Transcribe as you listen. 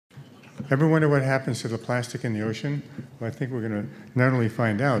Ever wonder what happens to the plastic in the ocean? Well, I think we're going to not only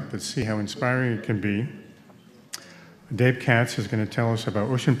find out, but see how inspiring it can be. Dave Katz is going to tell us about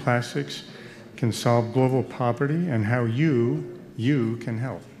ocean plastics can solve global poverty and how you can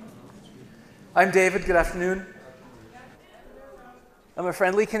help. I'm David. Good afternoon. I'm a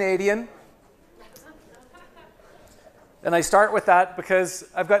friendly Canadian. And I start with that because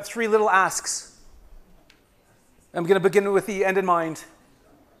I've got three little asks. I'm going to begin with the end in mind.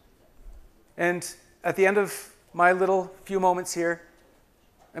 And at the end of my little few moments here,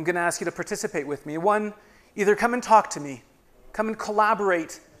 I'm going to ask you to participate with me. One, either come and talk to me, come and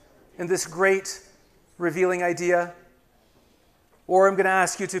collaborate in this great revealing idea, or I'm going to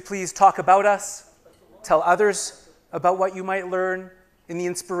ask you to please talk about us, tell others about what you might learn in the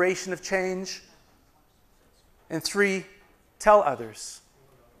inspiration of change. And three, tell others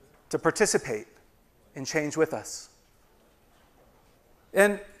to participate in change with us.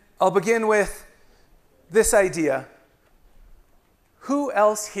 And I'll begin with this idea. Who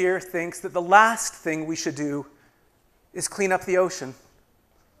else here thinks that the last thing we should do is clean up the ocean?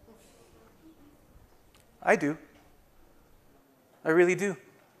 I do. I really do.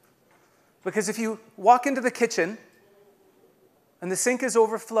 Because if you walk into the kitchen and the sink is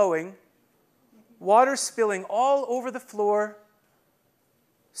overflowing, water spilling all over the floor,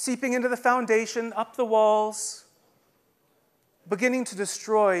 seeping into the foundation, up the walls, beginning to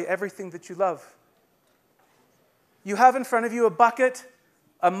destroy everything that you love. You have in front of you a bucket,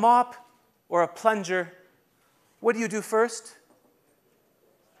 a mop, or a plunger. What do you do first?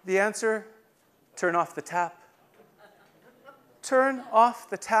 The answer, turn off the tap. Turn off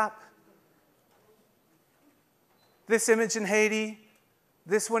the tap. This image in Haiti,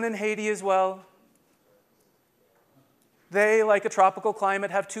 this one in Haiti as well. They, like a tropical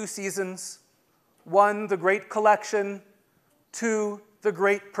climate, have two seasons. One, the Great Collection. Two, the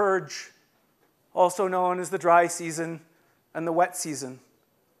Great Purge, also known as the dry season and the wet season.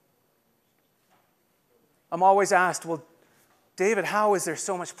 I'm always asked, well, David, how is there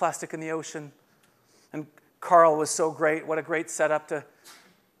so much plastic in the ocean? And Carl was so great. What a great setup to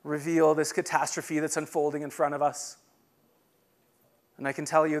reveal this catastrophe that's unfolding in front of us. And I can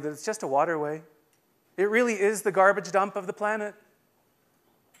tell you that it's just a waterway. It really is the garbage dump of the planet.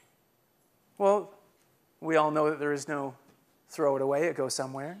 Well, we all know that there is no throw it away, it goes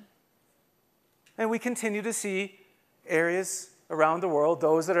somewhere. And we continue to see areas around the world,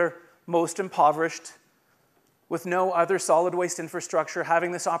 those that are most impoverished, with no other solid waste infrastructure,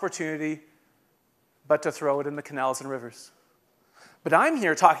 having this opportunity but to throw it in the canals and rivers. But I'm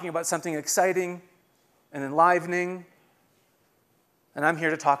here talking about something exciting and enlivening, and I'm here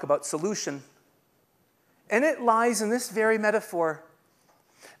to talk about solution. And it lies in this very metaphor,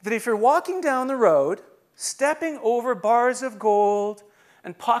 that if you're walking down the road, stepping over bars of gold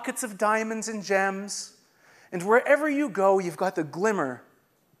and pockets of diamonds and gems, and wherever you go, you've got the glimmer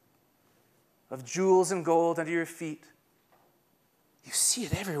of jewels and gold under your feet. You see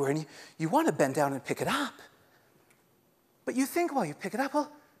it everywhere, and you want to bend down and pick it up. But you think while you pick it up,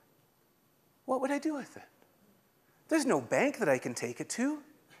 well, what would I do with it? There's no bank that I can take it to.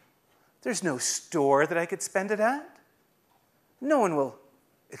 There's no store that I could spend it at. No one will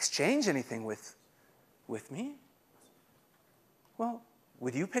exchange anything with me. Well,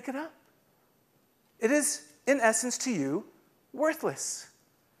 would you pick it up? It is, in essence to you, worthless.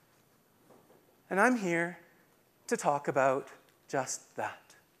 And I'm here to talk about just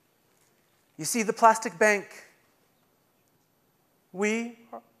that. You see, the plastic bank, we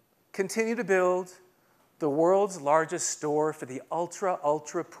continue to build the world's largest store for the ultra,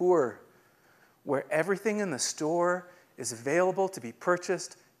 ultra poor, where everything in the store is available to be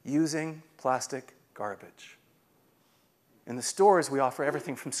purchased using plastic garbage. In the stores, we offer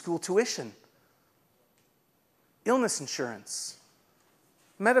everything from school tuition, illness insurance,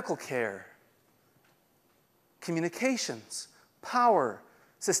 medical care, communications, power,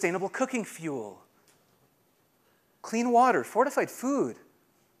 sustainable cooking fuel, clean water, fortified food,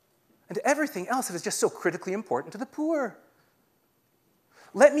 and everything else that is just so critically important to the poor.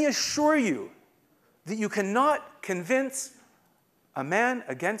 Let me assure you that you cannot convince a man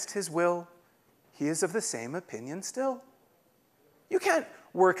against his will. He is of the same opinion still. You can't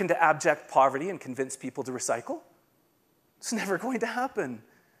work into abject poverty and convince people to recycle. It's never going to happen.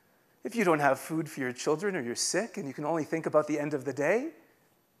 If you don't have food for your children or you're sick and you can only think about the end of the day,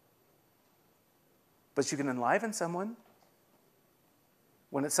 but you can enliven someone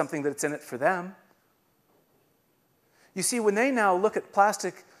when it's something that's in it for them. You see, when they now look at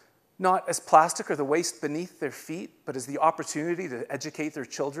plastic not as plastic or the waste beneath their feet, but as the opportunity to educate their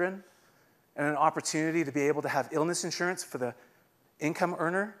children and an opportunity to be able to have illness insurance for the income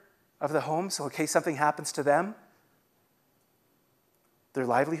earner of the home, so in case something happens to them, their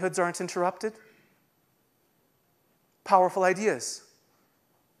livelihoods aren't interrupted. Powerful ideas.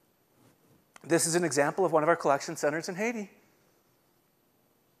 This is an example of one of our collection centers in Haiti,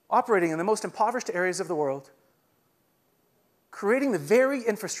 operating in the most impoverished areas of the world, creating the very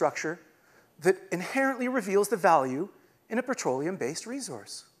infrastructure that inherently reveals the value in a petroleum-based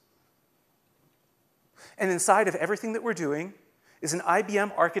resource. And inside of everything that we're doing is an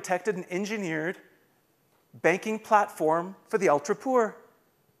IBM architected and engineered banking platform for the ultra-poor,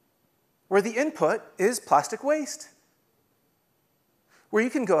 where the input is plastic waste, where you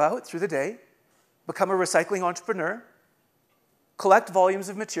can go out through the day, become a recycling entrepreneur, collect volumes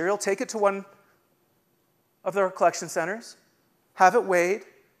of material, take it to one of their collection centers, have it weighed,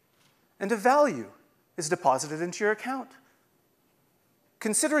 and a value is deposited into your account.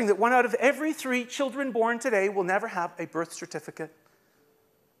 Considering that 1 out of every 3 children born today will never have a birth certificate.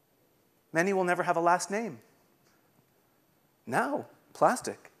 Many will never have a last name. Now,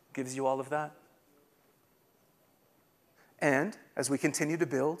 plastic gives you all of that. And as we continue to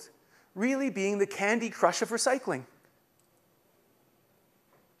build, really being the Candy Crush of recycling.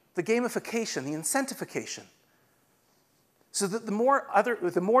 The gamification, the incentivification. So that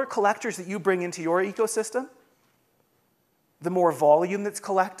the more collectors that you bring into your ecosystem, the more volume that's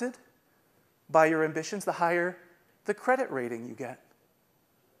collected by your ambitions, the higher the credit rating you get.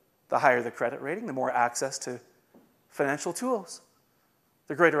 The higher the credit rating, the more access to financial tools.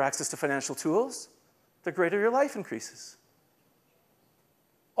 The greater access to financial tools, the greater your life increases.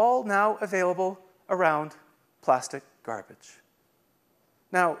 All now available around plastic garbage.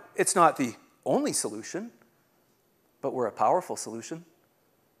 Now, it's not the only solution, but we're a powerful solution.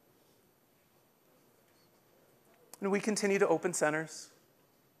 And we continue to open centers,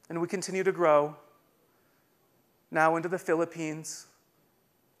 and we continue to grow, now into the Philippines,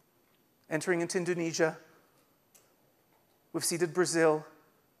 entering into Indonesia. We've seeded Brazil.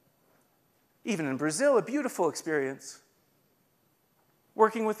 Even in Brazil, a beautiful experience.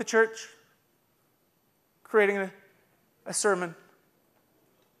 Working with the church, creating a sermon,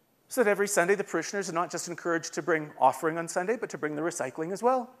 so that every Sunday the parishioners are not just encouraged to bring offering on Sunday, but to bring the recycling as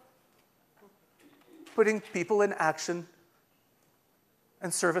well. Putting people in action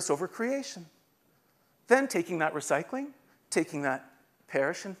and service over creation. Then taking that recycling, taking that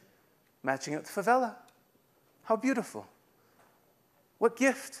parish and matching it with favela. How beautiful. What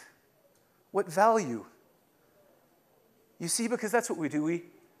gift. What value. You see, because that's what we do. We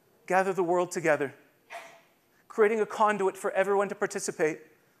gather the world together, creating a conduit for everyone to participate.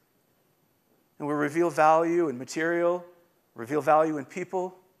 And we reveal value in material, reveal value in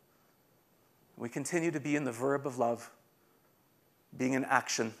people. We continue to be in the verb of love, being in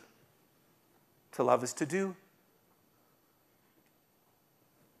action. To love is to do.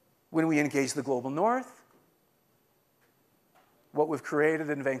 When we engage the global north, what we've created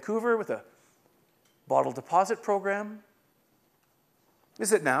in Vancouver with a bottle deposit program is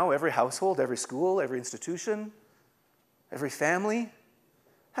that now every household, every school, every institution, every family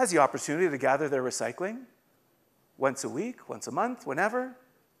has the opportunity to gather their recycling once a week, once a month, whenever,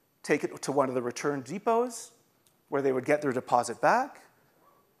 take it to one of the return depots where they would get their deposit back,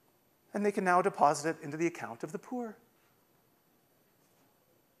 and they can now deposit it into the account of the poor.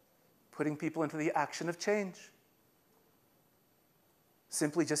 Putting people into the action of change.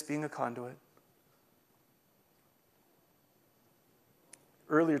 Simply just being a conduit.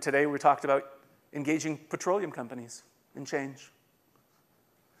 Earlier today, we talked about engaging petroleum companies in change.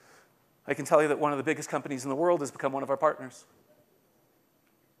 I can tell you that one of the biggest companies in the world has become one of our partners.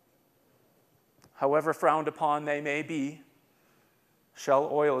 However frowned upon they may be, Shell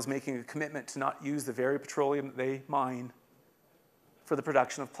Oil is making a commitment to not use the very petroleum that they mine for the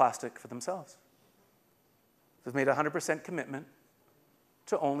production of plastic for themselves. They've made a 100% commitment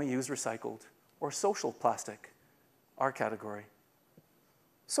to only use recycled or social plastic, our category.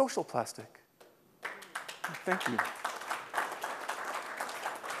 Social plastic. Thank you.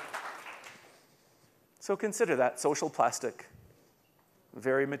 So consider that, social plastic,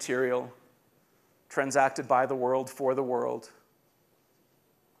 very material, transacted by the world for the world.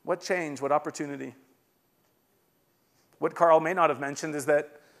 What change, what opportunity? What Carl may not have mentioned is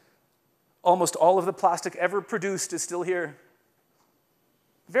that almost all of the plastic ever produced is still here.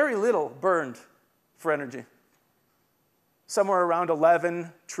 Very little burned for energy. Somewhere around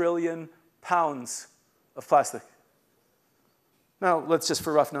 11 trillion pounds of plastic. Now, let's just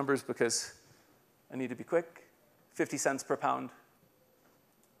for rough numbers, because I need to be quick, 50 cents per pound.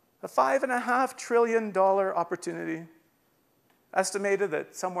 A $5.5 trillion opportunity. Estimated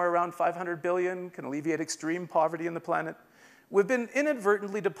that somewhere around 500 billion can alleviate extreme poverty on the planet. we've been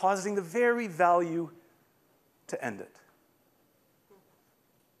inadvertently depositing the very value to end it.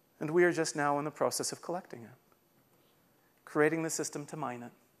 And we are just now in the process of collecting it, creating the system to mine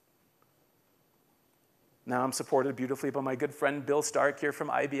it. Now I'm supported beautifully by my good friend Bill Stark here from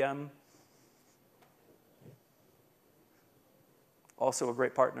IBM, also a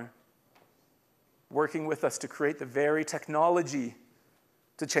great partner, working with us to create the very technology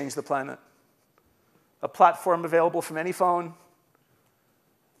to change the planet. A platform available from any phone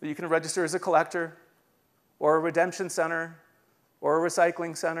that you can register as a collector or a redemption center or a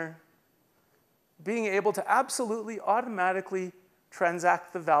recycling center, being able to absolutely automatically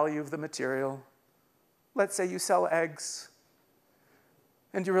transact the value of the material. Let's say you sell eggs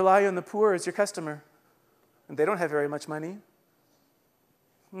and you rely on the poor as your customer, and they don't have very much money,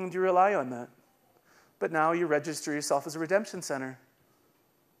 and you rely on that. But now you register yourself as a redemption center,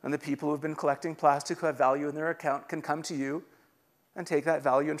 and the people who have been collecting plastic who have value in their account can come to you and take that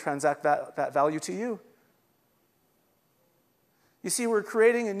value and transact that value to you. You see, we're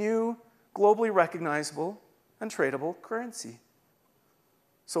creating a new, globally recognizable and tradable currency.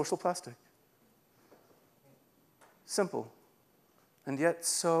 Social plastic. Simple, and yet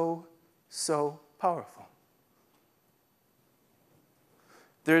so, so powerful.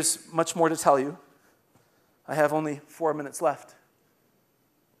 There's much more to tell you. I have only 4 minutes left.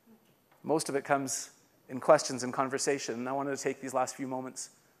 Most of it comes in questions and conversation, and I wanted to take these last few moments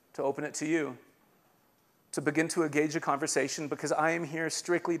to open it to you, to begin to engage a conversation, because I am here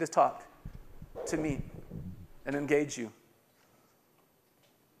strictly to talk, to meet, and engage you.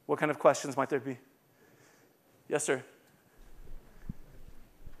 What kind of questions might there be? Yes, sir.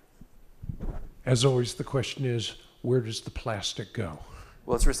 As always, the question is, where does the plastic go?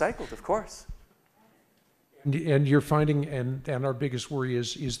 Well, it's recycled, of course. And you're finding, and our biggest worry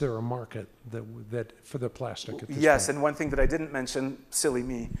is there a market that for the plastic at this Yes, point? and one thing that I didn't mention, silly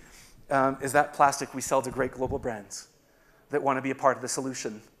me, is that plastic we sell to great global brands that want to be a part of the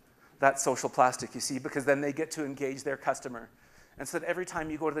solution. That social plastic, you see, because then they get to engage their customer. And so that every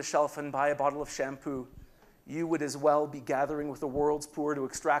time you go to the shelf and buy a bottle of shampoo, you would as well be gathering with the world's poor to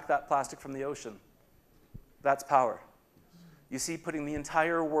extract that plastic from the ocean. That's power. You see, putting the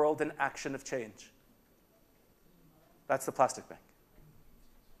entire world in action of change. That's the plastic bank.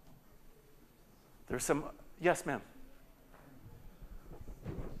 There's some, yes, ma'am.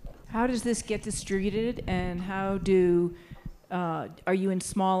 How does this get distributed, and how do, are you in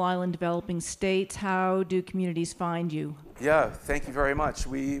small island developing states? How do communities find you? Yeah, thank you very much.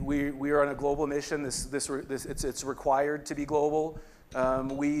 We are on a global mission. It's required to be global.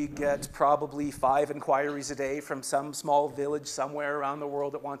 We get probably 5 inquiries a day from some small village somewhere around the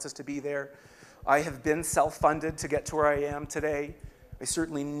world that wants us to be there. I have been self-funded to get to where I am today. I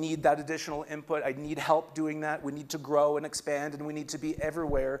certainly need that additional input. I need help doing that. We need to grow and expand, and we need to be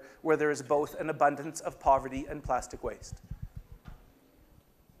everywhere where there is both an abundance of poverty and plastic waste.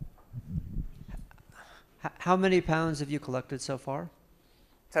 How many pounds have you collected so far?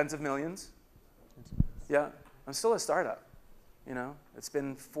 Tens of millions. Yeah, I'm still a startup. You know, it's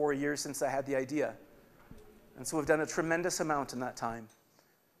been 4 years since I had the idea. And so we've done a tremendous amount in that time.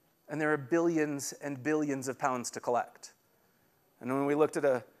 And there are billions and billions of pounds to collect. And when we looked at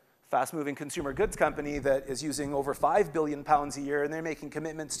a fast-moving consumer goods company that is using over 5 billion pounds a year, and they're making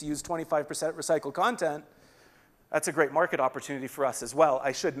commitments to use 25% recycled content, that's a great market opportunity for us as well.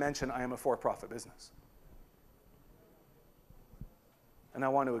 I should mention I am a for-profit business. And I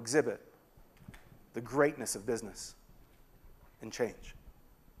want to exhibit the greatness of business and change.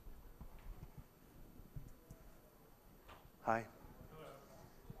 Hi.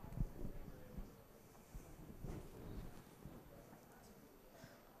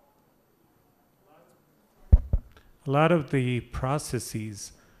 A lot of the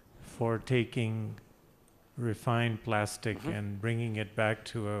processes for taking refined plastic and bringing it back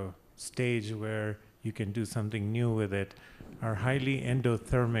to a stage where you can do something new with it are highly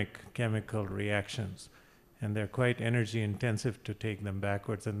endothermic chemical reactions. And they're quite energy intensive to take them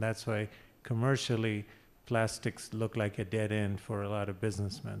backwards. And that's why commercially plastics look like a dead end for a lot of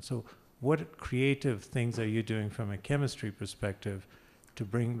businessmen. So what creative things are you doing from a chemistry perspective to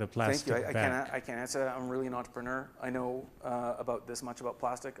bring the plastic Thank you. back? I can't answer that. I'm really an entrepreneur. I know about this much about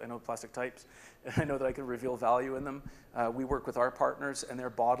plastic. I know plastic types. I know that I can reveal value in them. We work with our partners and their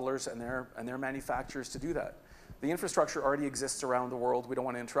bottlers and their manufacturers to do that. The infrastructure already exists around the world. We don't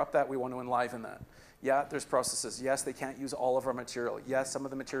want to interrupt that. We want to enliven that. Yeah, there's processes. Yes, they can't use all of our material. Yes, some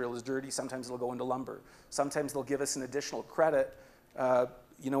of the material is dirty. Sometimes it'll go into lumber. Sometimes they'll give us an additional credit.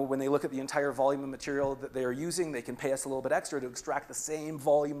 You know, when they look at the entire volume of material that they are using, they can pay us a little bit extra to extract the same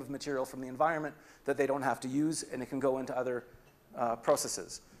volume of material from the environment that they don't have to use, and it can go into other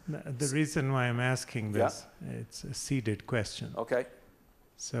processes. The reason why I'm asking this, it's a seeded question. Okay.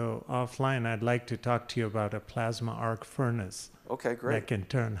 So offline, I'd like to talk to you about a plasma arc furnace. Okay, great. That can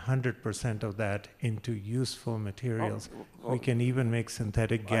turn 100% of that into useful materials. well, We can even make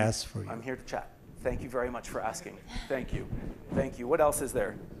synthetic gas for you. I'm here to chat. Thank you very much for asking. Thank you. Thank you. What else is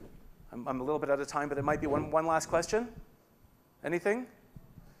there? I'm a little bit out of time, but there might be one last question. Anything?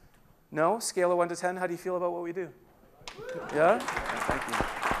 No? Scale of 1 to 10, how do you feel about what we do? Yeah? Thank you.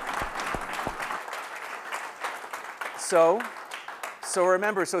 So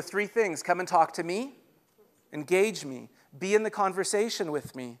remember, so 3 things. Come and talk to me, engage me, be in the conversation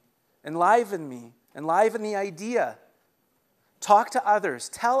with me, enliven the idea. Talk to others,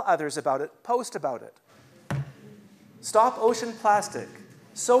 tell others about it, post about it. Stop ocean plastic,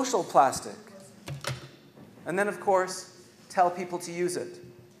 social plastic. And then, of course, tell people to use it.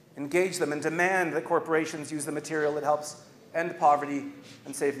 Engage them and demand that corporations use the material that helps end poverty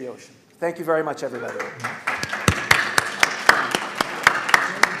and save the ocean. Thank you very much, everybody.